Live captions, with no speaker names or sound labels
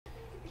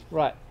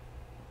Right,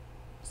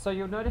 so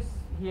you'll notice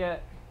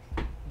here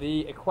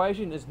the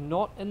equation is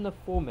not in the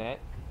format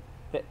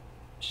that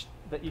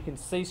that you can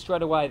see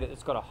straight away that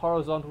it's got a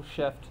horizontal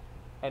shift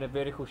and a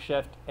vertical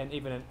shift and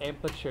even an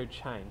amplitude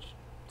change.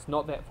 It's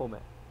not that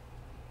format.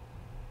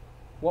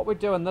 What we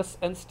do in this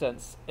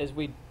instance is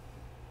we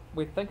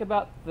think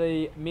about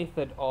the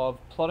method of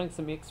plotting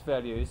some x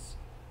values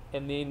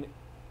and then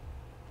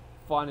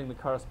finding the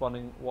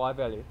corresponding y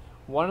value.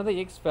 One of the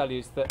x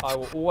values that I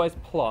will always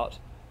plot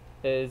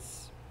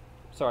is,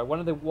 one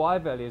of the y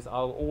values I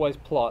will always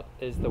plot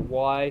is the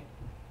y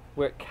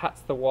where it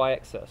cuts the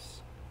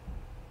y-axis.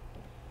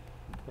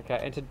 Okay,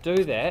 and to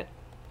do that,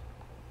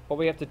 what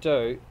we have to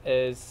do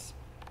is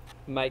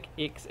make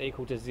x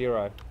equal to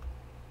 0.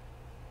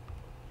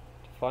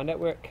 To find out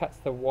where it cuts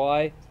the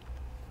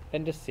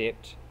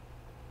y-intercept,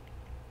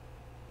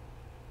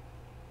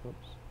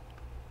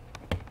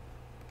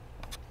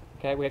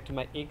 okay, we have to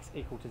make x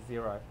equal to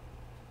 0.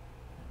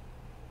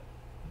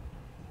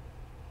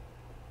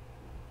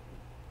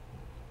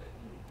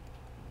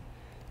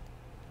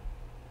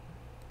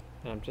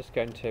 And I'm just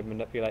going to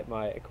manipulate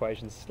my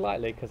equation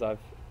slightly because I've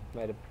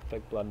made a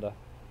big blunder.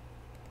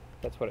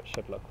 That's what it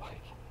should look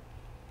like.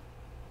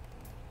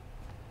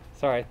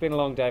 Sorry, it's been a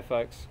long day,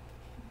 folks.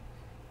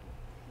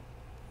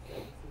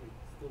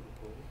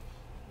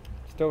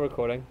 Still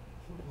recording.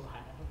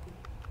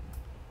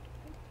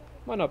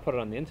 Might not put it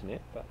on the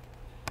internet, but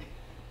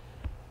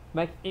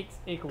make x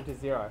equal to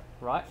 0,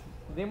 right?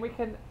 Then we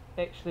can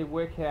actually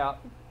work out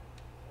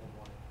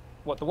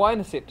what the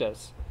y-intercept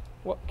is.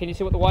 What can you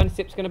see what the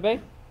y-intercept is going to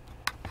be?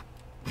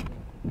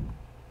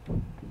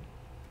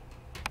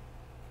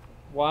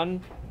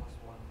 1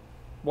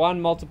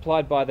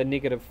 multiplied by the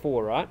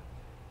 -4, right?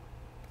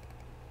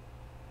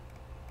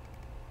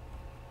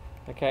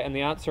 Okay, and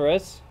the answer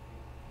is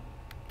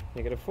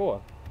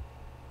 -4.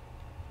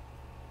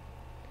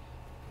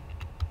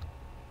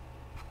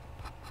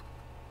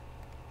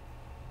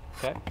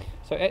 Okay,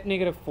 so at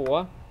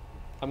 -4,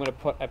 I'm going to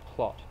put a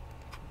plot.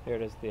 There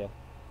it is there.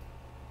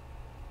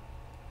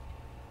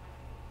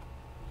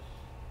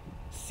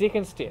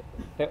 Second step,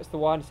 that was the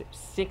y-intercept.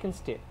 Second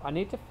step, I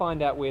need to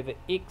find out where the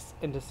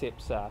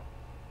x-intercepts are.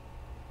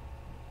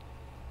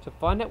 To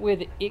find out where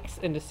the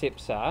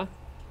x-intercepts are,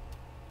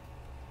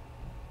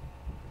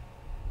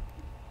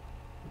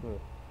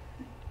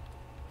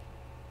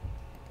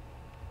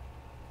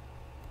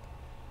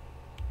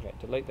 okay,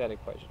 delete that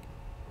equation.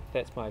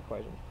 That's my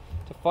equation.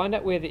 To find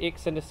out where the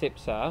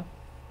x-intercepts are,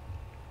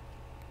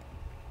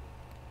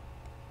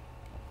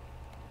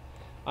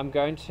 I'm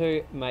going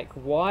to make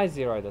y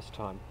 0 this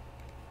time.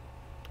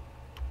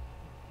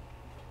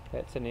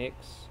 That's an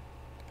x,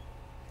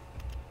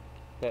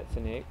 that's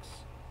an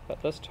x,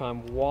 but this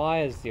time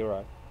y is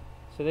 0.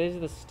 So these are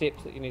the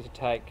steps that you need to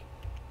take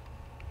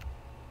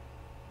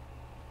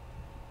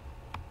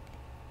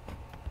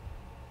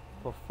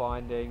for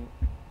finding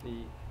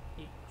the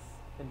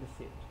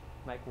x-intercept,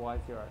 make y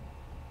 0.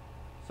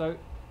 So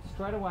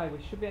straight away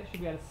we should actually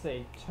be able to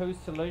see two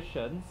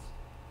solutions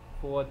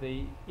for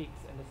the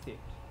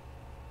x-intercept.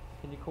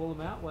 Can you call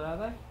them out? What are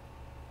they?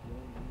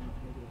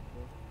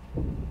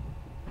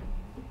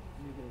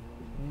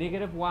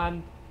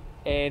 -1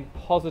 and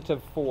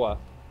 +4.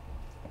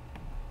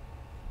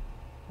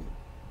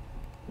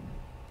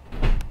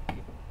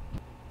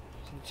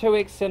 So the two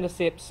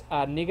x-intercepts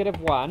are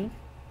 -1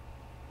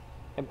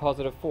 and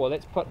 +4.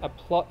 Let's put a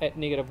plot at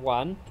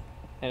 -1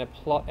 and a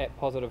plot at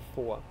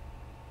 +4.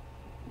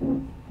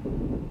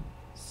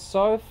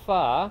 So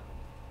far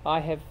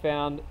I have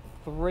found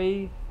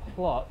 3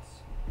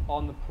 plots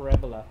on the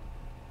parabola.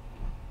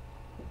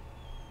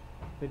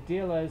 The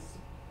deal is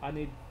I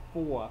need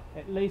 4,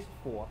 at least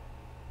 4.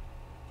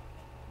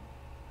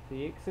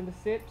 The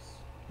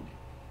x-intercepts,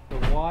 the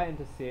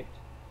y-intercept,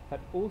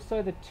 but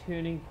also the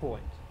turning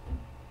point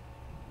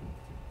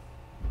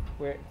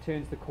where it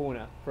turns the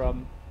corner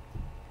from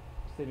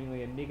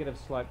seemingly a negative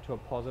slope to a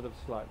positive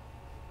slope.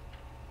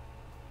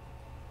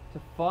 To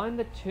find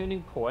the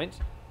turning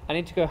point, I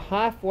need to go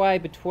halfway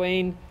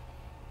between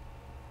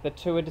the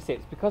two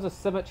intercepts. Because of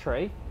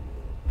symmetry,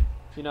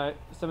 you know,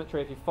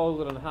 symmetry, if you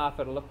fold it in half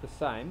it'll look the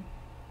same.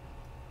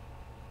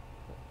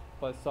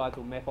 Both sides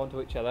will map onto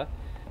each other.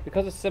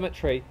 Because of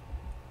symmetry,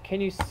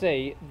 can you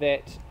see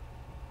that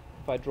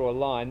if I draw a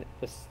line,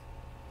 this,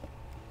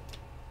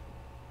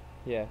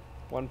 yeah,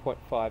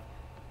 1.5.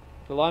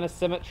 The line of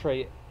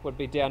symmetry would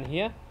be down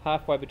here,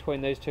 halfway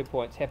between these 2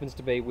 points, happens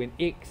to be when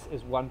x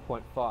is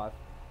 1.5.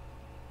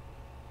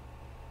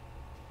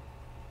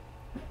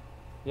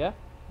 Yeah?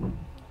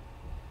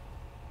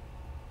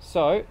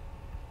 So,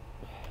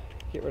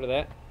 get rid of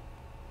that.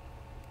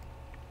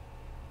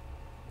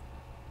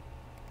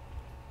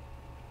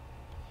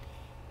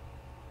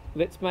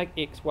 Let's make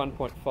x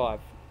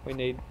 1.5. We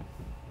need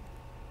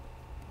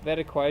that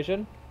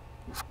equation.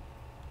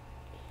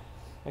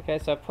 Okay,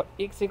 so I've put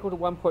x equal to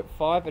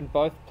 1.5 in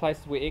both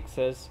places where x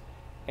is,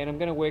 and I'm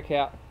going to work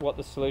out what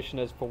the solution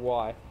is for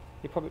y.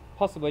 You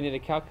possibly need a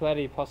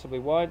calculator, you possibly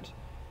won't.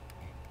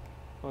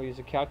 I'll use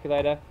a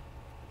calculator.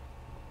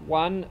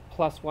 1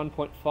 plus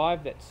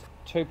 1.5, that's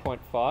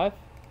 2.5.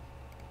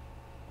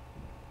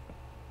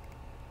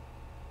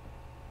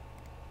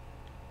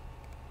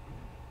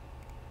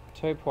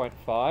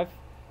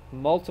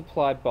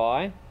 Multiplied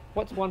by,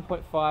 what's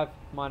 1.5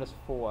 minus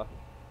 4?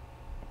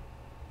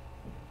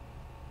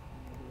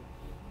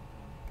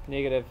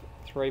 Negative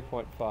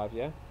 3.5,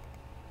 yeah?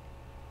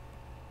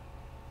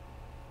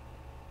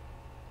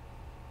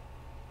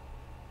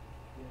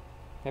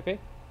 Happy?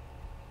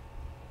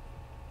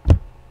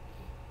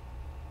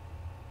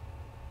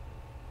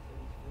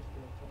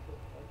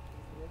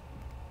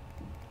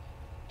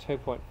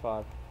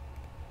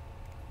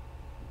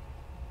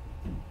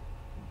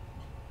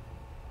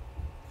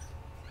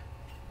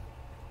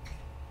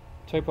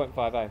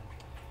 2.5.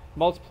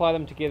 Multiply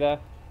them together,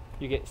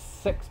 you get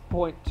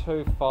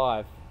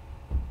 6.25.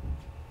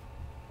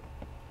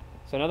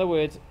 So in other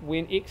words,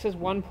 when x is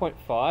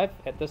 1.5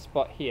 at this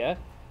spot here,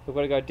 we've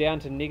got to go down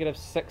to negative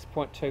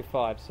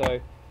 6.25. So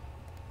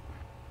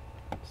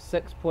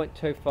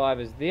 6.25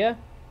 is there.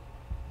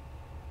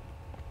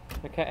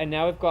 Okay, and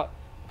now we've got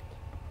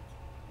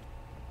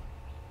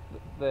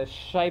the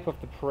shape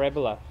of the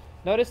parabola.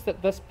 Notice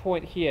that this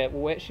point here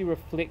will actually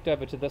reflect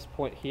over to this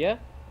point here.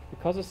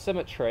 Because of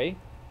symmetry,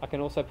 I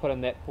can also put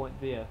in that point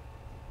there.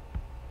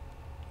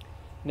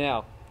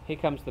 Now, here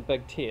comes the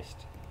big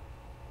test.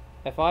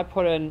 If I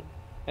put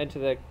into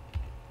the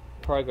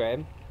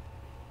program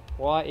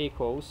y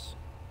equals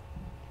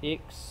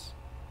x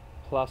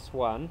plus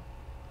 1,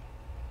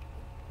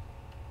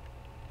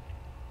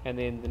 and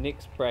then the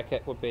next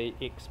bracket would be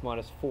x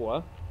minus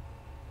 4,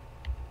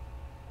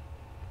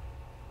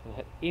 and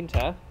hit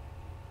enter,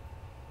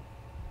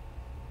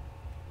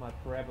 my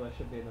parabola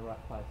should be in the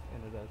right place,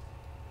 and it is.